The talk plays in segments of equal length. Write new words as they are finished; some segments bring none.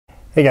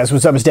Hey guys,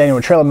 what's up? It's Daniel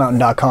with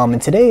TrailofMountain.com,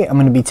 and today I'm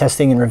going to be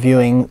testing and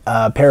reviewing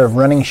a pair of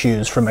running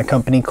shoes from a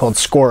company called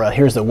Skora.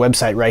 Here's the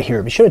website right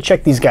here. Be sure to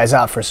check these guys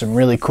out for some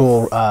really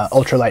cool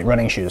ultralight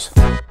running shoes.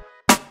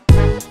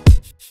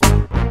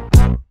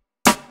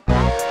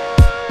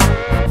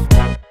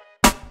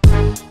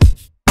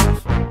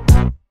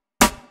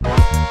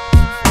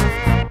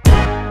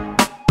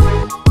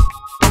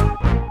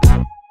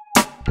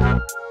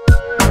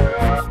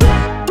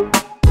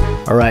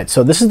 Alright,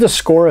 so this is the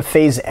Skora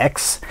Phase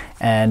X,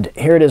 and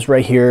here it is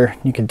right here.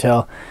 You can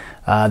tell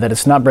that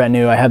it's not brand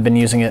new. I have been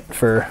using it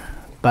for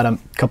about a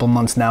couple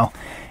months now,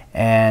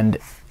 and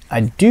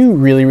I do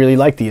really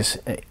like these.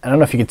 I don't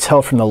know if you could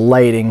tell from the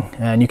lighting,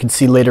 and you can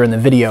see later in the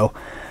video,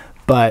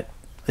 but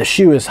the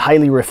shoe is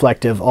highly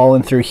reflective all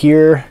in through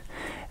here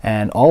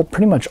and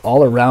pretty much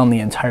all around the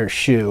entire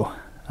shoe,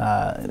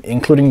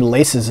 including the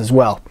laces as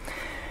well.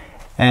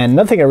 And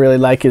another thing I really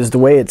like is the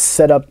way it's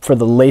set up for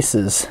the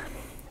laces.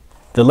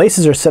 The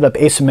laces are set up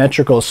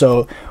asymmetrical,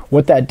 so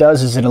what that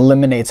does is it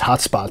eliminates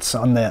hot spots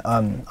on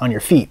your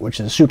feet,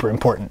 which is super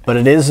important. But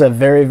it is a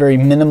very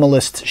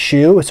minimalist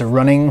shoe. It's a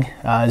running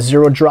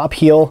zero drop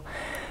heel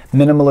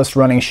minimalist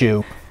running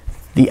shoe.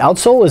 The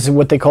outsole is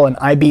what they call an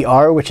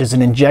IBR, which is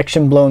an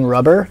injection blown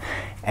rubber,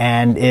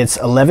 and it's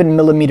 11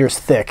 millimeters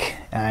thick.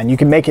 And you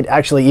can make it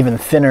actually even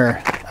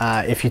thinner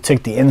if you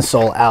take the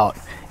insole out,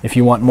 if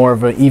you want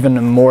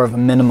even more of a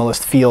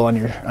minimalist feel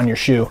on your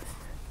shoe.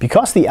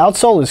 Because the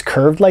outsole is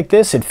curved like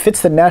this, it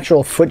fits the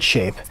natural foot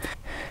shape.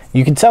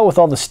 You can tell with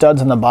all the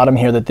studs on the bottom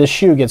here that this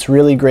shoe gets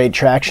really great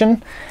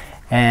traction.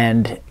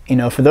 And you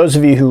know, for those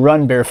of you who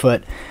run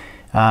barefoot,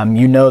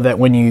 you know that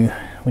when you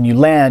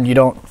land, you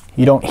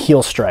don't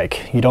heel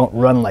strike. You don't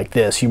run like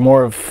this. You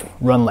more of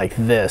run like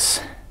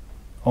this,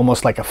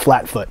 almost like a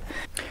flat foot.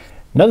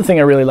 Another thing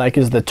I really like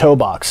is the toe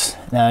box.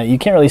 Now you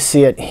can't really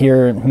see it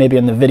here, maybe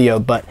in the video,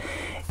 but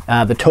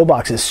the toe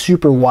box is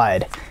super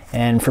wide.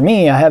 And for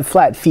me, I have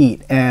flat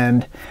feet,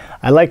 and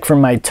I like for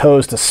my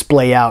toes to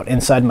splay out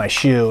inside my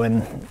shoe,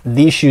 and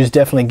these shoes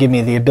definitely give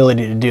me the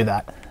ability to do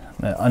that.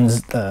 I'm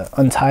gonna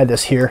untie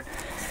this here.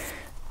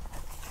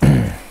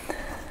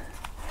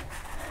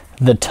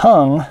 The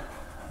tongue, I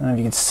don't know if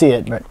you can see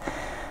it, but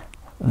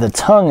the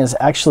tongue is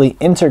actually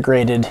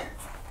integrated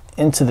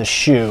into the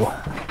shoe.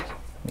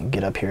 Let me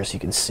get up here so you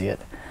can see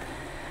it.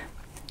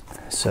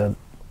 So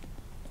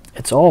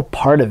it's all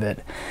part of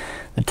it.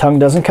 The tongue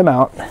doesn't come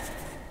out.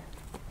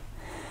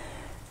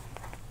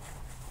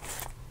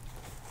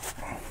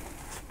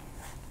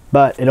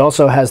 But it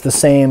also has the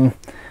same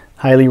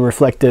highly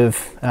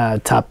reflective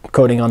top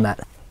coating on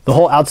that. The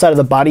whole outside of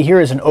the body here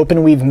is an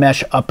open weave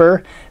mesh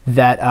upper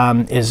that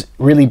is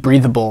really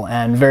breathable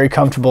and very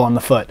comfortable on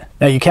the foot.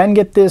 Now you can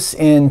get this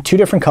in two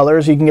different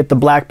colors. You can get the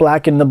black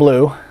and the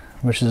blue,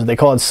 which is, they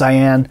call it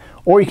cyan,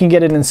 or you can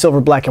get it in silver,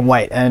 black, and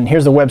white. And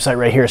here's the website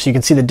right here, so you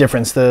can see the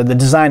difference. The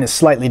design is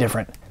slightly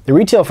different. They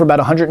retail for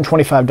about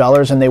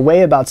 $125, and they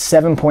weigh about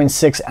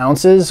 7.6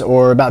 ounces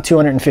or about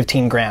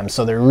 215 grams,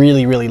 so they're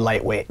really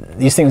lightweight.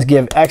 These things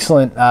give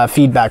excellent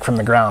feedback from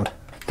the ground.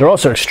 They're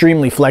also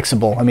extremely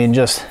flexible. I mean,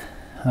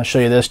 I'll show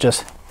you this,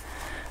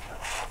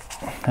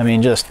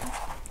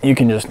 you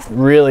can just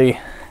really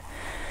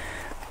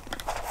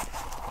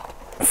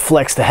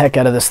flex the heck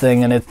out of this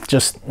thing, and it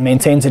just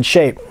maintains its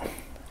shape.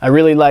 I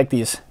really like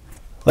these.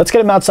 Let's get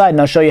them outside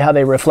and I'll show you how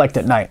they reflect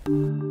at night.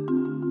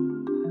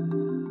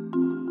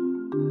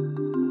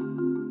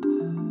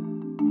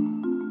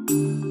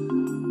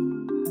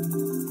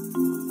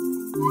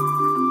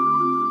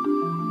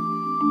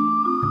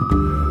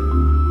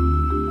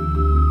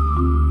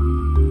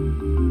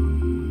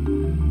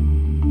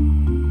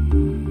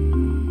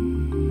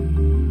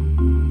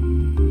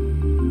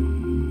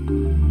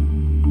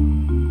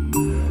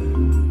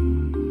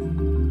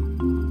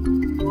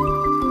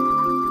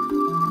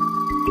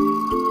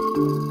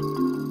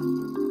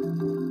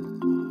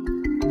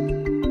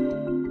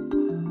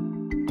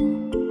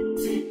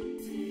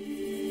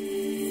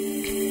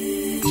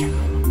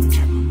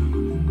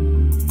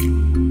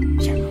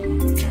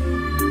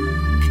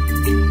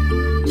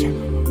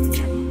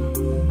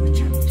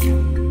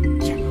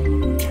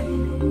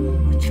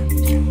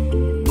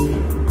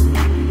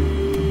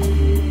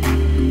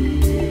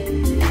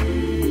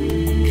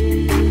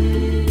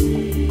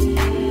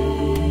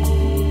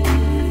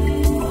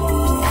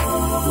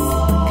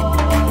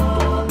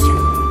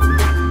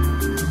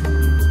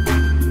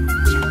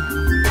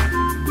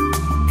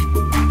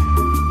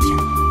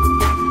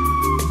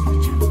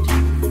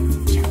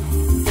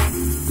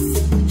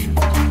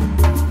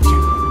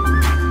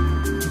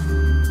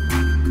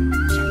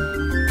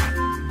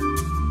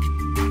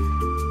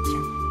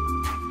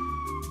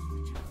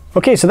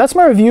 Okay, so that's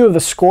my review of the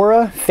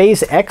Skora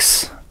Phase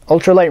X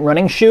ultralight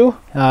running shoe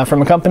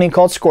from a company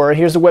called Skora.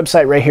 Here's the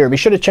website right here. Be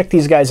sure to check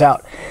these guys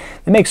out.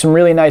 They make some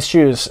really nice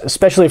shoes,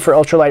 especially for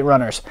ultralight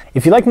runners.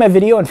 If you liked my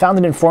video and found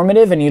it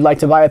informative and you'd like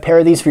to buy a pair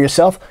of these for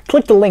yourself,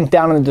 click the link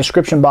down in the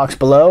description box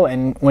below,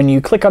 and when you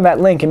click on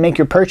that link and make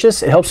your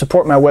purchase, it helps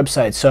support my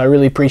website, so I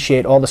really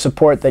appreciate all the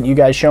support that you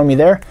guys show me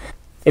there.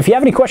 If you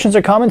have any questions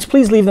or comments,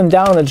 please leave them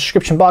down in the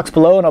description box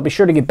below and I'll be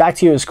sure to get back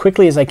to you as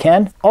quickly as I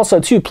can. Also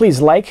too, please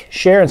like,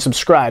 share, and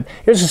subscribe.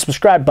 Here's the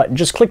subscribe button.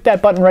 Just click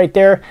that button right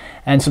there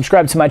and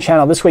subscribe to my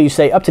channel. This way you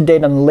stay up to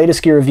date on the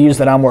latest gear reviews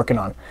that I'm working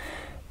on.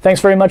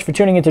 Thanks very much for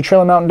tuning into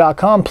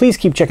TrailerMountain.com. Please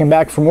keep checking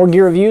back for more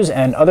gear reviews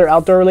and other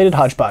outdoor related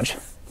hodgepodge.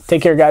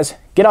 Take care guys.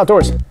 Get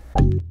outdoors.